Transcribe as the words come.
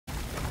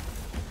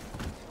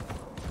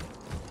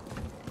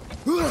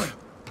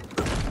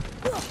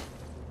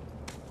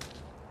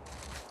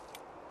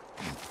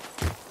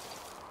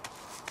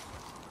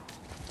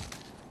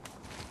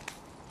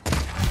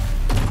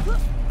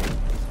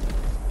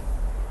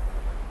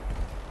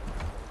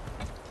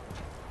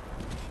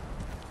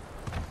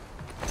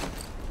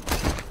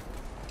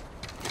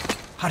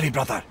Hurry,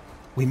 brother.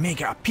 We may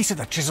get a piece of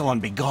the chisel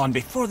and be gone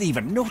before they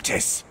even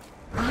notice.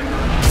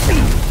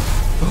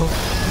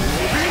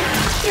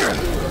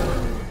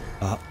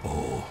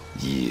 Uh-oh.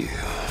 Yeah.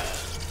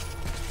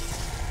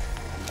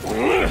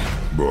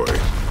 Boy.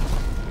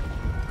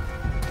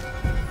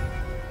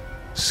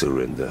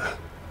 Surrender.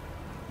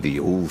 The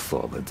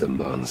All-Father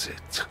demands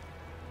it.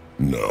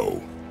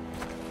 No.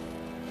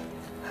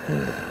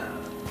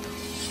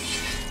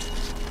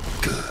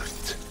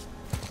 Good.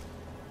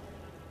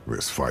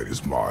 This fight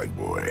is mine,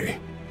 boy.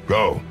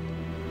 Go.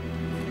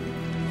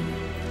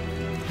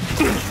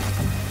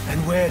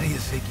 And where do you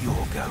think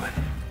you're going?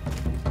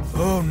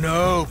 Oh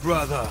no,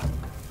 brother.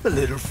 The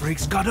little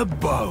freak's got a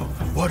bow.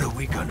 What are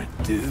we gonna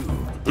do?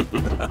 Don't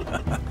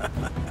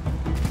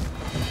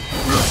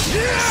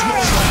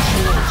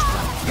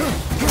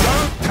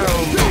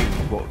tell me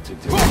what to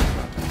do.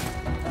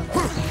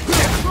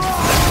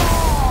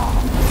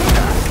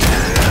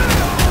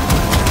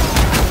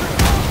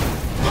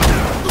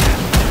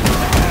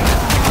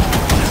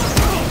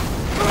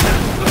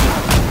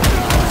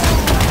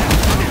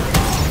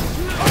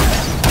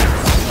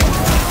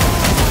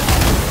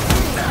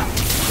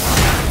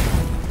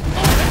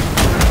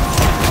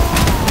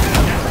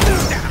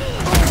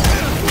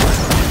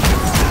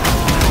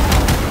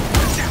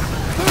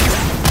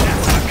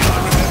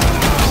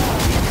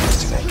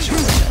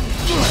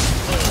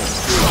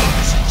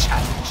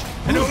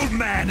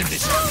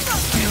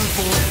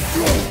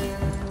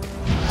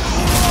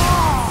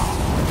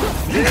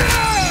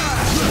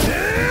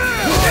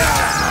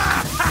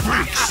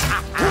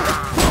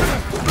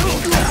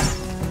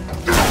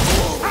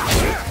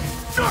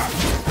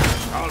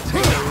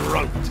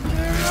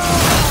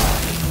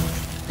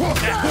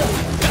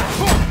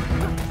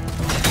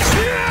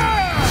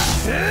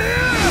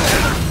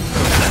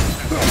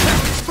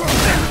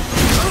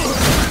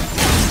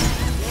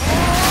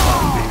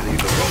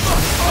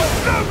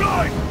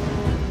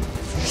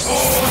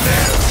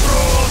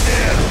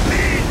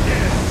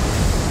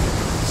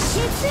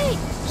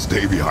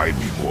 Stay behind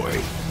me,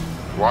 boy.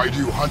 Why do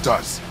you hunt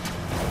us?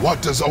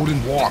 What does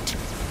Odin want?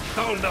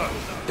 Oh no,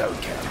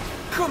 don't care.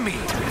 Come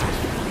here.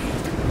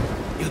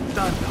 You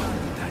don't know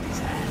Daddy's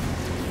hand.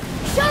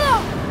 Shut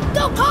up!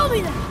 Don't call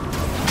me that!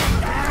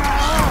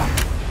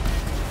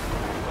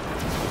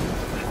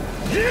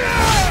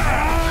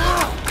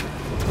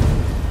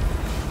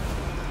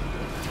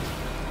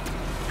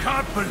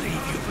 Can't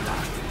believe you've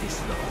lasted this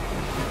long.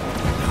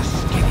 Your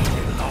skinny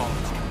little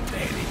arms can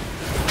barely...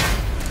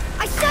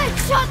 I said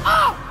shut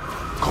up!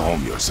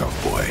 Calm yourself,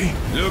 boy.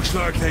 Looks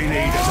like they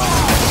need us.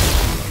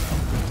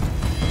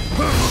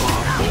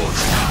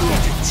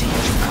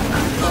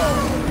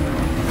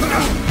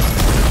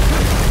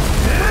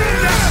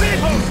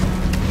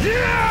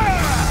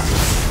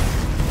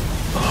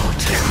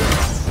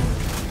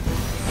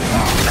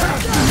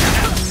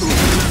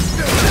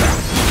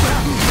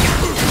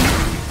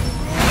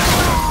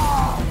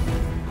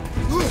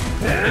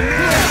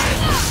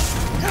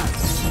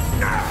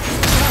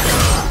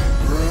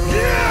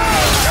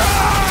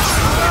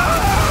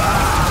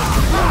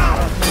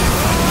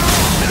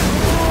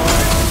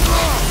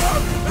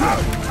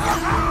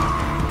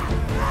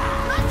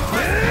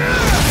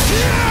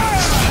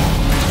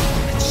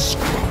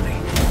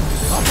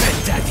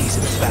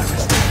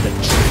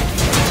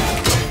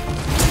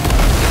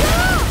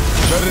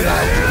 Let it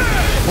out.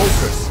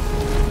 Focus.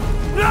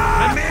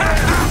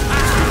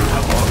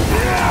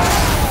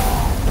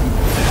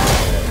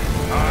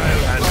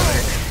 I'll handle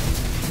it.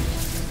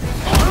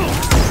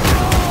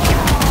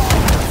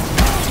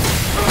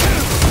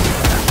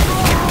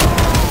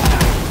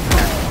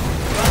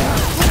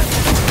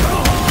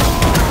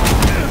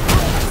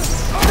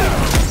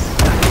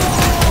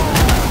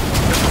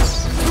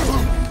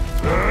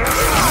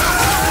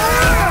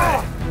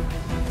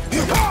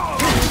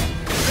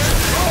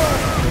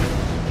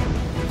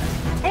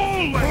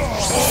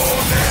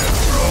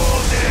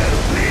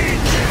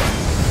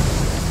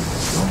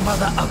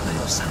 Mother ugly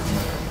or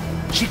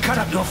something. She cut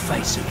up your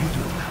face so you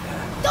do about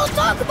her. Don't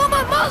talk about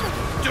my mother!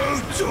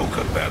 Don't talk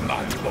about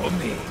my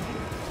mommy.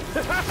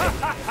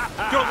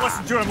 Don't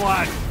listen to him,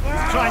 lad.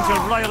 He's trying to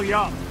rile you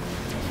up.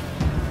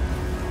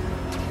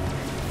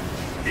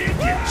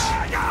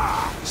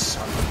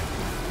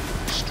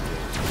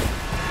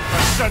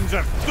 The sons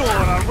of Thor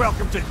are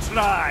welcome to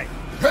try.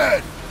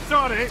 Head!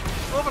 Sorry,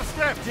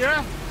 overstepped,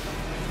 yeah?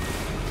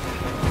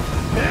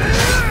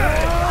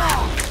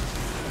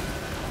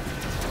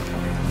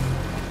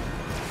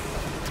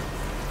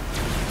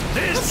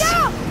 This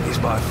is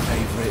my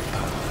favorite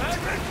part.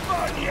 Having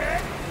fun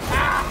yet?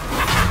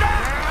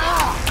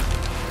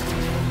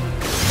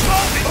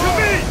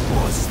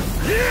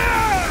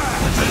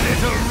 The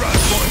little rat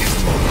boy is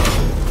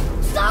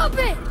more. Stop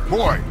it!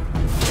 Boy,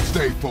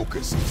 stay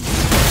focused.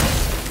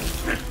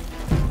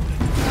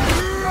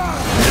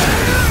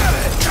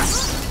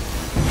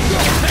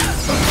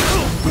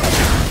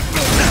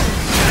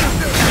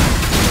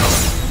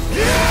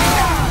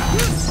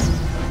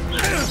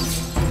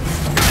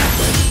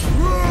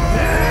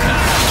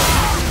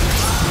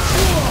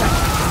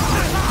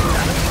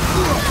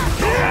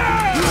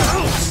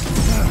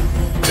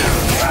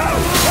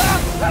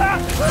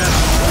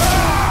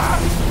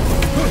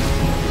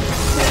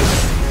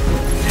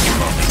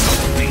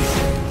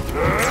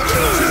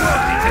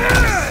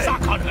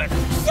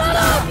 Shut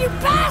up, you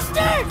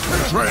bastard!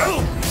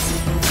 Betrayal!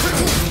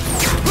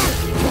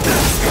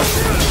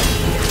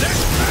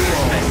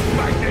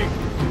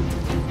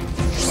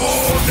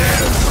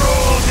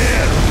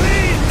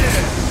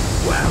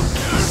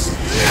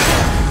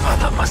 Well,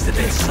 that must have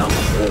been some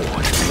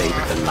war to play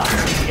with the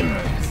likes of him.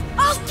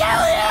 I'll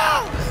kill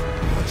you!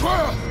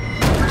 Betrayal!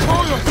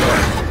 Control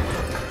yourself!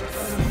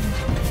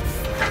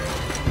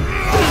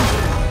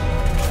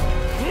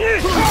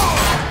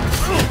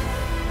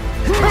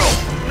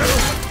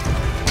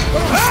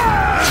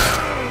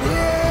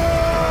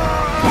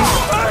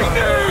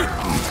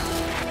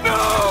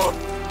 No!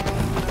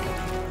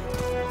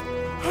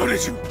 How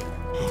did you...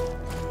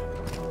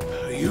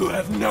 You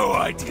have no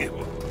idea.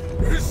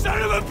 You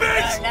son of a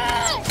bitch!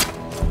 No!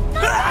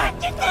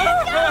 Get this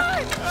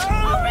gun!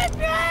 I'll rip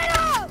your head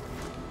off!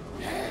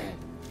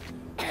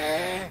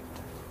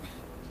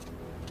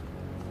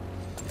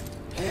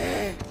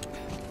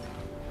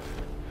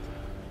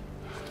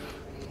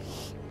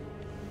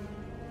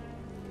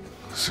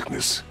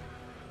 Sickness.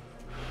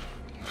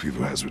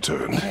 Fever has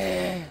returned.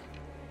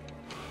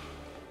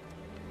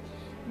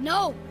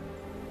 No!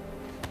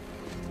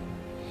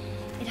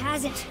 It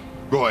hasn't.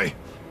 Roy,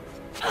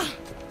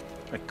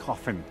 The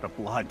coughing, the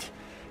blood.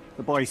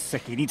 The boy's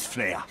sick, he needs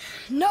Freya.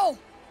 No!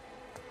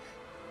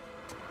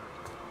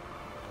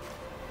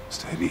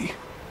 steady.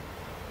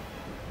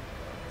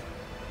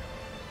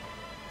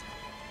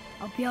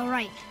 I'll be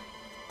alright.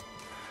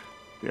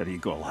 There you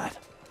go, lad.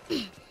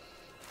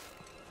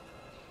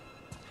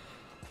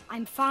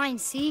 I'm fine,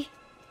 see?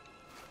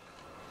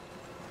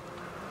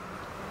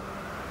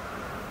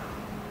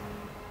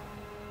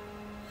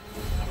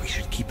 We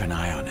should keep an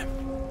eye on him.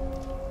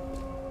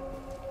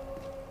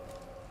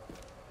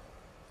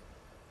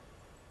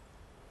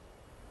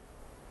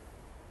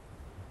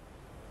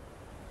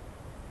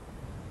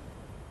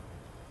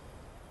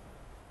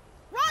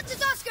 Roger,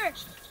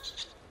 Dusker!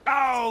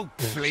 Oh,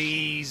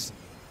 please!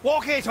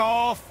 Walk it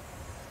off!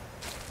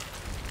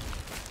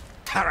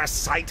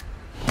 Parasite!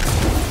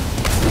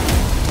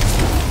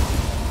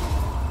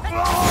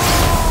 Ah!